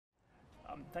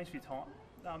Thanks for your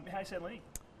time. How you settling in?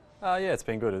 Yeah, it's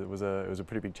been good. It was a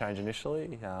pretty big change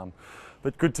initially,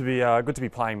 but good to be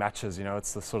playing matches. You know,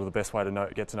 it's the sort of the best way to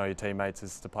get to know your teammates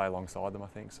is to play alongside them. I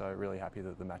think so. Really happy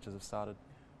that the matches have started.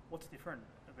 What's different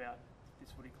about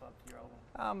this footy club to your old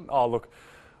one? Oh look,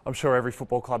 I'm sure every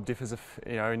football club differs,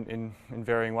 in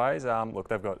varying ways. Look,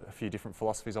 they've got a few different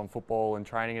philosophies on football and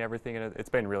training and everything, and it's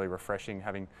been really refreshing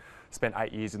having spent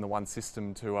 8 years in the one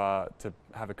system to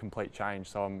have a complete change.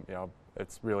 So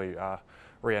it's really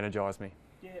re-energised me.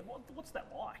 Yeah, what's that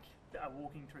like?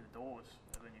 Walking through the doors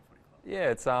of a new footy club.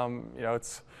 Yeah,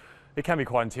 it can be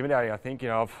quite intimidating. I think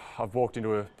I've walked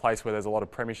into a place where there's a lot of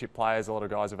premiership players, a lot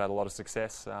of guys who've had a lot of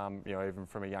success. Even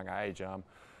from a young age.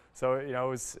 So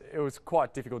it was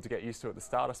quite difficult to get used to at the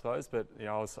start, I suppose. But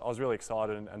I was really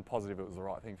excited and positive it was the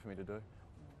right thing for me to do.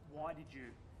 Why did you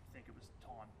think it was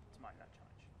time to make that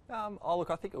change?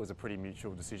 Look, I think it was a pretty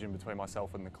mutual decision between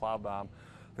myself and the club.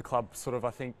 The club sort of,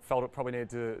 I think, felt it probably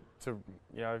needed to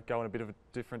go in a bit of a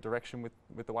different direction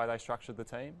with the way they structured the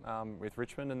team with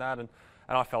Richmond and that, and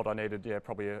I felt I needed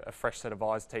probably a fresh set of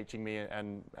eyes teaching me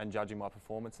and judging my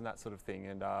performance and that sort of thing,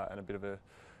 and a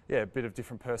bit of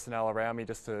different personnel around me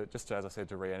just to as I said,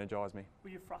 to re-energise me. Were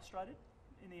you frustrated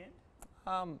in the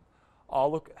end?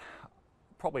 Look,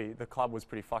 probably the club was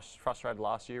pretty frustrated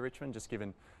last year, Richmond, just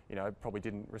given probably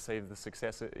didn't receive the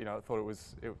success it thought it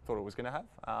was going to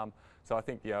have. So I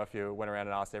think if you went around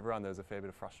and asked everyone, there was a fair bit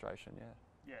of frustration. Yeah.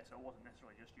 Yeah. So it wasn't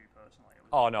necessarily just you personally.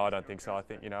 It was no, I don't think so. I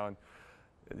think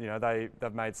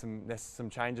they've made some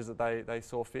changes that they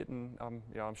saw fit, and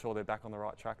I'm sure they're back on the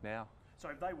right track now. So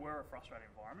if they were a frustrating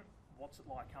environment, what's it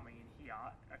like coming in here,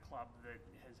 a club that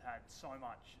has had so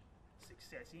much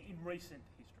success in recent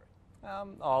history?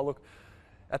 Look,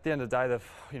 at the end of the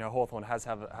day, Hawthorn has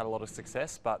had a lot of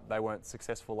success, but they weren't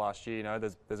successful last year.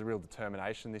 There's a real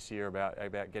determination this year about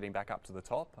getting back up to the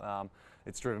top.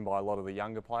 It's driven by a lot of the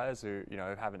younger players who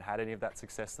haven't had any of that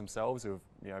success themselves, who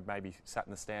have maybe sat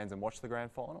in the stands and watched the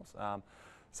grand finals.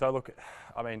 So look,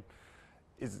 I mean,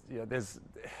 it's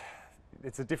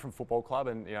a different football club,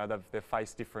 and they've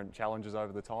faced different challenges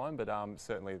over the time, but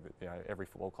certainly every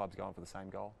football club's going for the same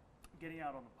goal. Getting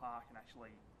out on the park and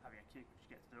actually having a kick, which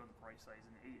you get to do in the pre-season,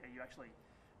 are you actually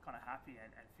kind of happy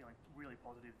and feeling really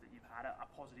positive that you've had a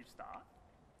positive start?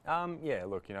 Yeah,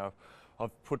 look,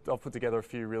 I've put together a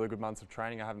few really good months of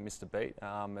training. I haven't missed a beat,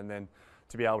 and then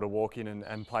to be able to walk in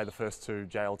and play the first 2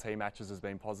 JLT matches has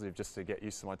been positive, just to get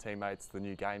used to my teammates, the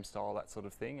new game style, that sort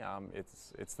of thing.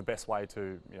 It's the best way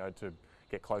to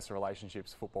get closer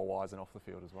relationships football-wise and off the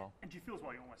field as well. And do you feel as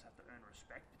well you almost have to earn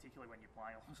respect, particularly when you're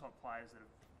playing alongside players that have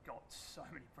got so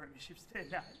many premierships to their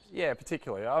names? Yeah,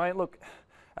 particularly. I mean, look,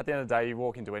 at the end of the day, you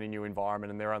walk into any new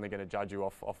environment and they're only going to judge you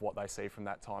off what they see from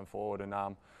that time forward. And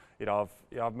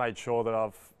I've made sure that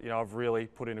I've really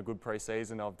put in a good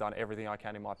pre-season. I've done everything I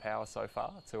can in my power so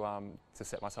far to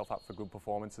set myself up for good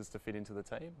performances to fit into the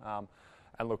team.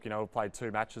 And look, we've played 2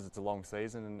 matches. It's a long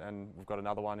season, and we've got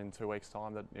another one in 2 weeks'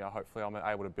 time that hopefully I'm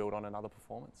able to build on another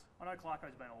performance. I know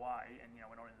Clarko's been away, and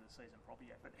we're not into the season proper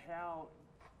yet. But how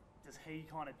does he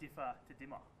kind of differ to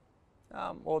Dimmer?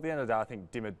 Well, at the end of the day, I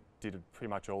think Dimmer did pretty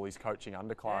much all his coaching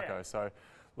under Clarko. Yeah. So,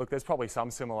 look, there's probably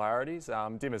some similarities.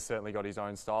 Dimmer's certainly got his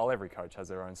own style. Every coach has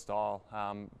their own style.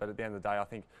 But at the end of the day, I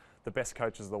think the best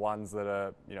coaches are the ones that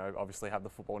are, obviously have the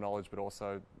football knowledge, but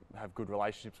also have good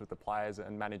relationships with the players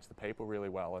and manage the people really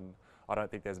well. And I don't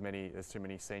think there's too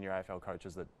many senior AFL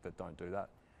coaches that don't do that.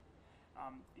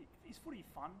 Is footy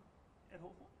fun at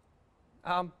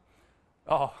Hawthorn?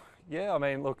 Yeah. I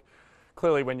mean, look,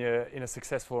 clearly when you're in a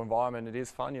successful environment, it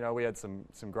is fun. We had some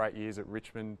great years at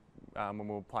Richmond when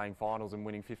we were playing finals and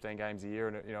winning 15 games a year,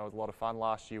 and it was a lot of fun.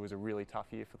 Last year was a really tough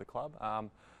year for the club.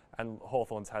 And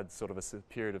Hawthorn's had sort of a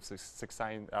period of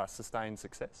sustained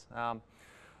success.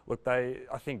 Look,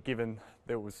 I think given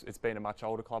it's been a much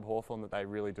older club, Hawthorn, that they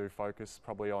really do focus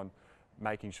probably on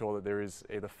making sure that there is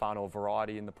either fun or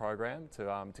variety in the program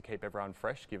to keep everyone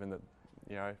fresh, given that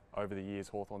over the years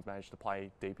Hawthorn's managed to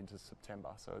play deep into September.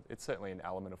 So it's certainly an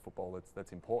element of football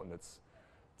that's important. It's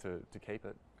to keep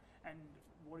it. And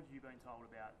what have you been told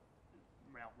about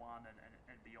round 1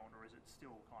 and beyond, or is it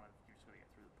still kind of you've just got to get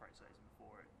through the pre-season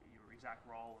before your exact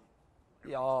role?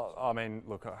 Yeah, I mean,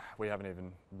 look, we haven't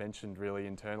even mentioned really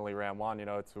internally round 1.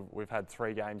 We've had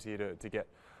 3 games here to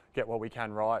get what we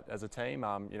can right as a team.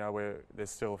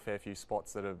 There's still a fair few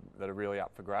spots that are really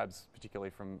up for grabs, particularly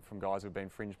from guys who've been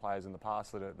fringe players in the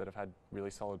past that have had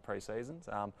really solid pre-seasons.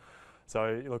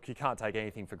 So look, you can't take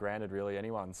anything for granted, really,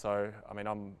 anyone. So I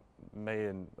mean, me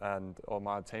and all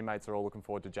my teammates are all looking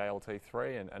forward to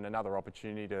JLT3 and another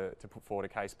opportunity to put forward a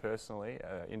case personally,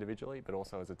 individually, but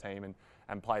also as a team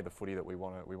and play the footy that we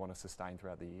want to sustain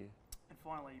throughout the year. And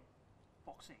finally,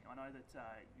 boxing. I know that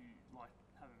you like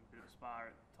having a bit of a spar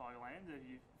at Tigerland. Have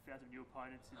you found some new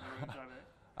opponents in the rooms over there?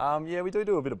 Yeah, we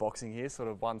do a bit of boxing here, sort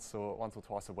of once or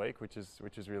twice a week, which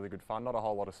is really good fun. Not a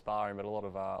whole lot of sparring, but a lot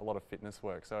of fitness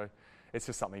work. So it's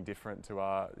just something different to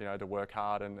to work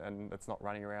hard and it's not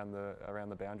running around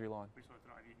the boundary line. We just wanted to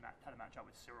know if you'd had a match up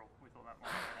with Cyril. We thought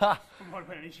that might have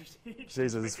been an interesting.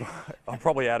 Jesus, I'm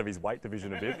probably out of his weight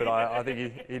division a bit, but I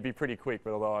think he'd be pretty quick.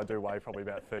 But although I do weigh probably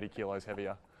about 30 kilos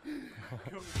heavier.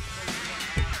 Cool.